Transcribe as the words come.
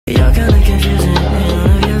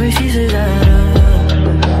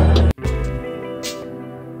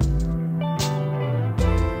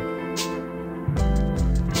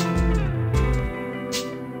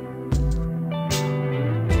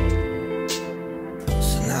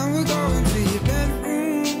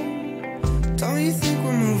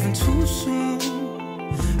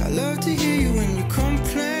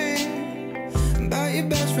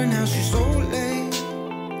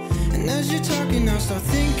start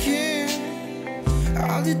thinking,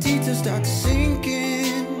 all the details start to sink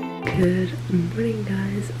in. Good morning,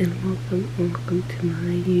 guys, and welcome to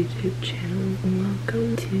my YouTube channel.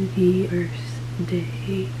 Welcome to the first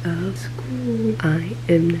day of school. I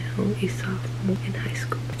am now a sophomore in high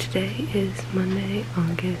school. Today is Monday,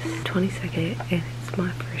 August 22nd, and it's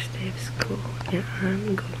my first day of school. And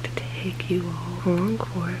I'm going to take you all along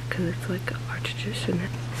for it because it's like our tradition.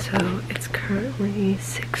 So it's currently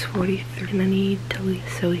 6:43 and I need to leave.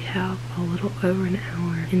 So we have a little over an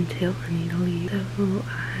hour until I need to leave. So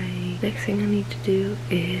next thing I need to do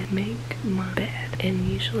is make my bed. And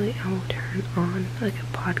usually I will turn on like a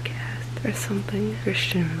podcast or something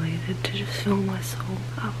Christian related to just fill my soul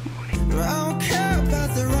up morning. I don't care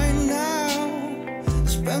about the right now.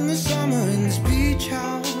 Spend the summer in this beach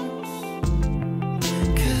house.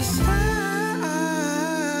 Cause I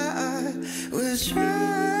was right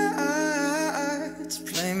to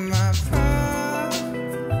play my part.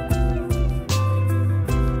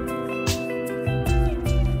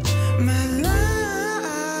 My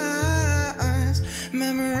lies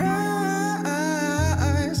memorized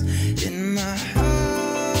in my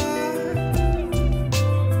heart.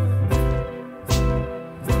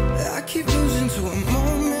 I keep losing to a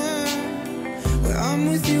moment where I'm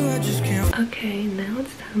with you, I just can't. Okay, now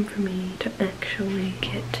it's time for me to actually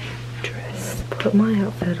get dressed, put my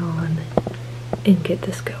outfit on, and get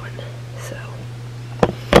this going. So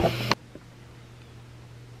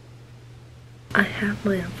I have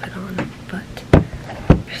my outfit on, but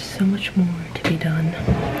there's so much more to be done.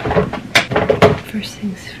 First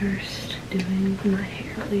things first, doing my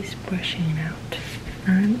hair, at least brushing it out.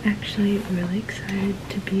 I'm actually really excited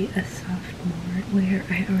to be a sophomore where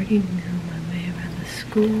I already know my way around the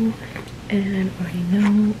school and already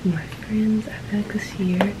know my friends. I feel like this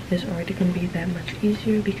year is already going to be that much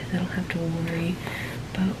easier because I don't have to worry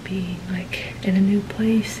about being like in a new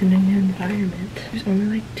place, in a new environment. There's only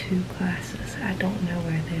like 2 classes. I don't know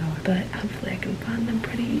where they are, but hopefully I can find them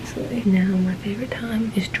pretty easily. Now my favorite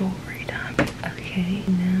time is jewelry time. Okay,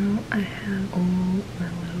 now I have all my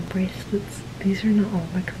little bracelets. These are not all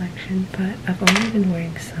my collection, but I've only been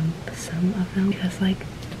wearing some of them because like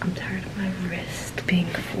I'm tired of my wrist being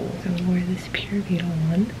full. I wore this Pure Beetle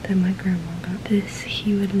one that my grandma got. This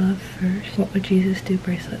He Would Love First, What Would Jesus Do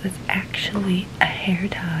bracelet that's actually a hair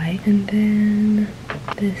tie. And then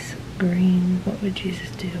this green What Would Jesus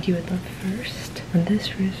Do He Would Love First. On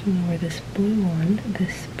this wrist I wore this blue one,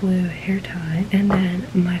 this blue hair tie. And then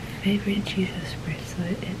my favorite Jesus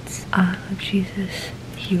bracelet, it's I Love Jesus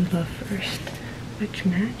He Would Love First, which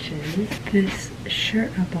matches this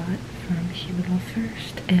shirt I bought from He Would Love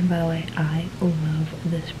First. And by the way, I love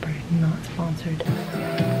this brand, not sponsored.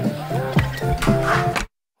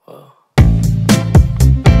 Whoa.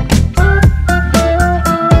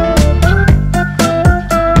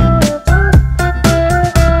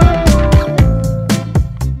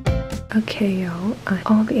 Okay, y'all, I have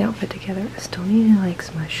all the outfit together. I still need to like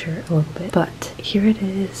my shirt a little bit, but here it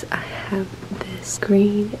is. I have this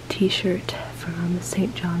green t-shirt from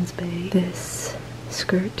St. John's Bay, this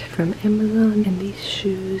skirt from Amazon, and these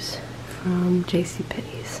shoes from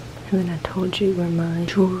JCPenney's. And then I told you where my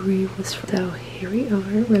jewelry was from. So here we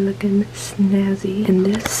are, we're looking snazzy. And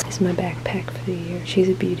this is my backpack for the year. She's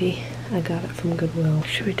a beauty. I got it from Goodwill.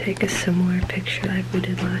 Should we take a similar picture like we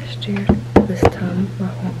did last year? This time my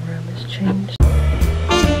whole room has changed.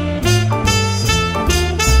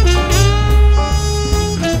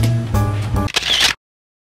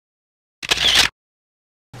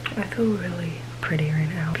 I feel really pretty right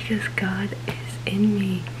now because God is in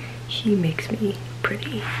me. He makes me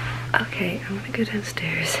pretty. Okay, I'm gonna go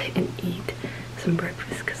downstairs and eat some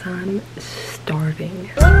breakfast because I'm starving.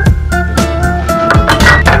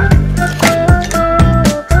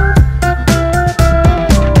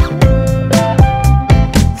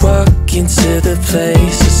 Walk into the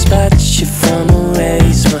place, a spot you from a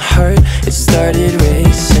ways. My heart, it started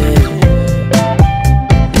racing.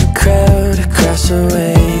 The crowd across the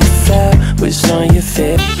way, was on your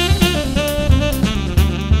face.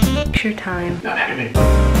 Picture time.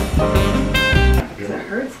 Because it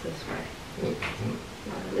hurts this way.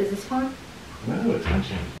 Is this fun? No, it's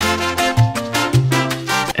touching.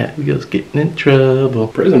 Abigail's getting in trouble.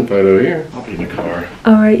 Prison photo here. I'll be in the car.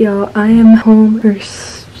 Alright, y'all. I am home for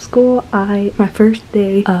school. My first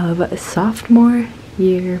day of sophomore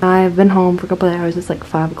year. I've been home for a couple of hours. It's like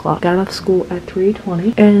 5 o'clock. Got off school at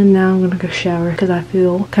 3:20 and now I'm gonna go shower because I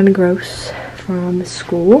feel kind of gross from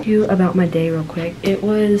school. You about my day real quick. It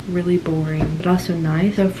was really boring but also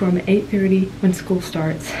nice. So from 8:30 when school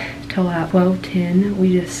starts till about 12:10.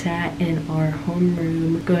 We just sat in our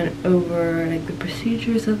homeroom going over like the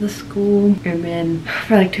procedures of the school, and then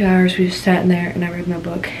for like 2 hours we just sat in there and I read my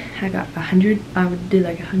book. I got 100, I did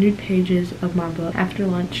like 100 pages of my book. After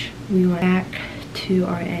lunch we went back to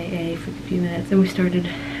our AA for a few minutes, and we started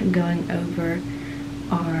going over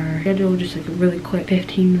our schedule, just like a really quick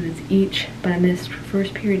 15 minutes each. But I missed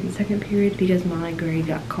first period and second period because my grade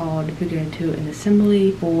got called to go to an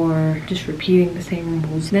assembly for just repeating the same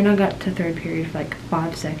rules. Then I got to third period for like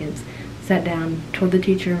 5 seconds, sat down, told the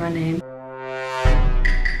teacher my name.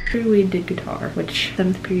 We did guitar, which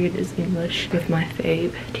 7th period is English with my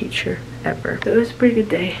fave teacher ever. So it was a pretty good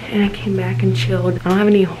day, and I came back and chilled. I don't have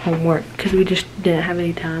any homework because we just didn't have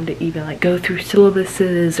any time to even like go through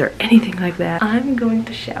syllabuses or anything like that. I'm going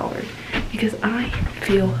to shower because I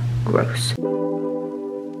feel gross.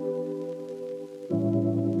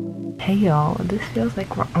 Hey y'all, this feels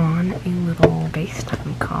like we're on a little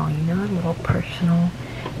FaceTime call, you know, a little personal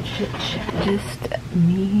chit chat, just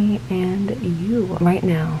me and you. Right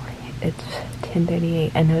now, it's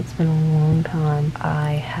 10:38. I know it's been a long time.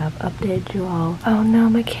 I have updated you all. Oh no,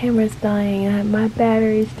 my camera's dying. My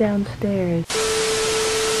battery's downstairs.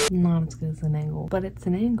 Not as good as an angle, but it's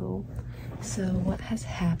an angle. So what has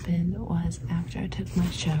happened was, after I took my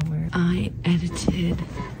shower, I edited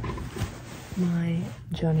my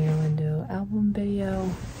Johnny Orlando album video.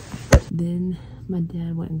 Then my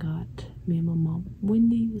dad went and got me and my mom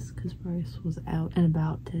Wendy's because Bryce was out and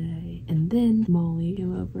about today. And then Molly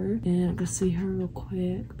came over and I got to see her real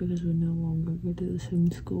quick because we no longer go to the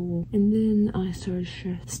same school. And then I started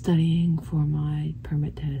studying for my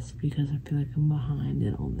permit test because I feel like I'm behind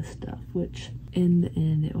in all this stuff, which in the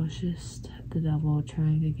end it was just the devil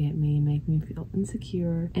trying to get me, make me feel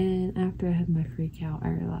insecure. And after I had my freak out, I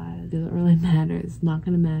realized it doesn't really matter. It's not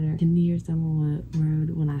gonna matter 10 years down the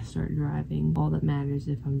road when I start driving. All that matters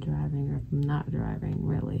if I'm driving or if I'm not driving,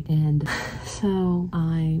 really. And so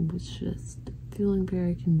I was just feeling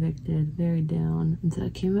very convicted, very down. And so I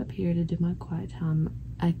came up here to do my quiet time.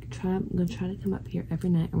 I'm gonna try to come up here every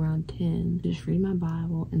night around 10, just read my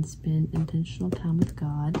Bible and spend intentional time with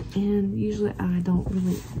God. And usually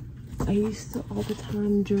I used to all the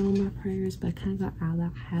time journal my prayers, but I kind of got out of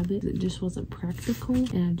that habit. It just wasn't practical,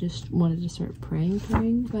 and I just wanted to start praying.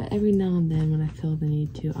 But every now and then when I feel the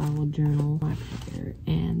need to, I will journal my prayer,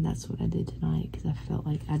 and that's what I did tonight because I felt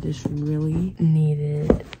like I just really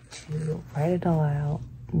needed to write it all out,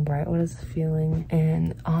 write what I was feeling.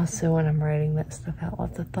 And also when I'm writing that stuff out,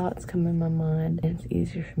 lots of thoughts come in my mind, and it's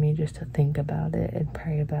easier for me just to think about it and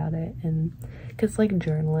pray about it. And it's like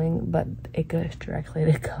journaling, but it goes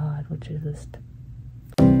directly to God, which is just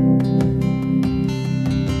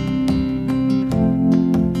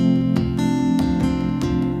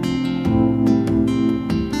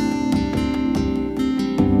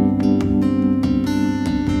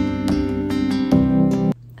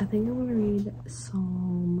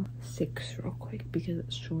Psalm 6 real quick because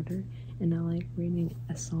it's shorter and I like reading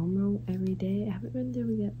a psalm every day. I haven't been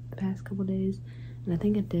doing it the past couple days, and I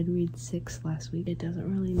think I did read 6 last week. It doesn't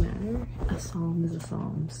really matter. A psalm is a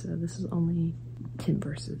psalm, so this is only 10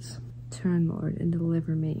 verses. Turn, Lord, and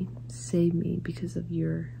deliver me. Save me because of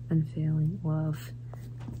your unfailing love.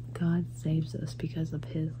 God saves us because of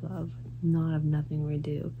his love, not of nothing we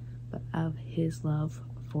do, but of his love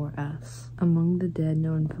for us. Among the dead,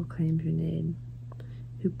 no one proclaims your name.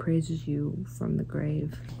 Who praises you from the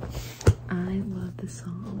grave? I love the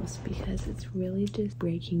Psalms because it's really just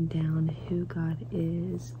breaking down who God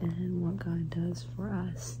is and what God does for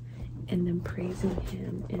us, and then praising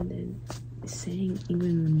him, and then saying, even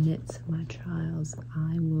in the midst of my trials,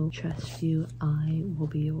 I will trust you, I will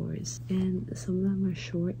be yours. And some of them are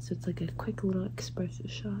short, so it's like a quick little espresso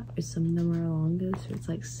shot, or some of them are longer, so it's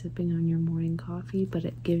like sipping on your morning coffee, but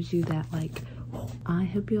it gives you that like, I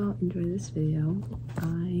hope you all enjoy this video.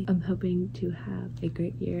 I am hoping to have a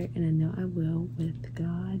great year, and I know I will, with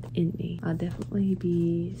God in me. I'll definitely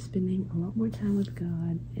be spending a lot more time with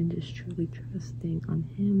God and just truly trusting on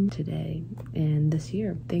him today and this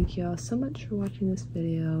year. Thank you all so much for watching this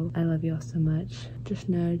video. I love you all so much. Just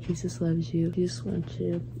know Jesus loves you. Jesus wants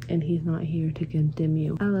you, and he's not here to condemn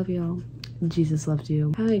you. I love you all. Jesus loves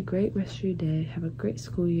you. Have a great rest of your day. Have a great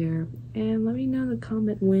school year. And let me know in the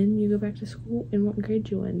comment when you go back to school and what grade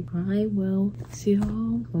you're in. I will see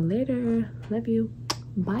you all later. Love you.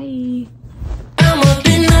 Bye.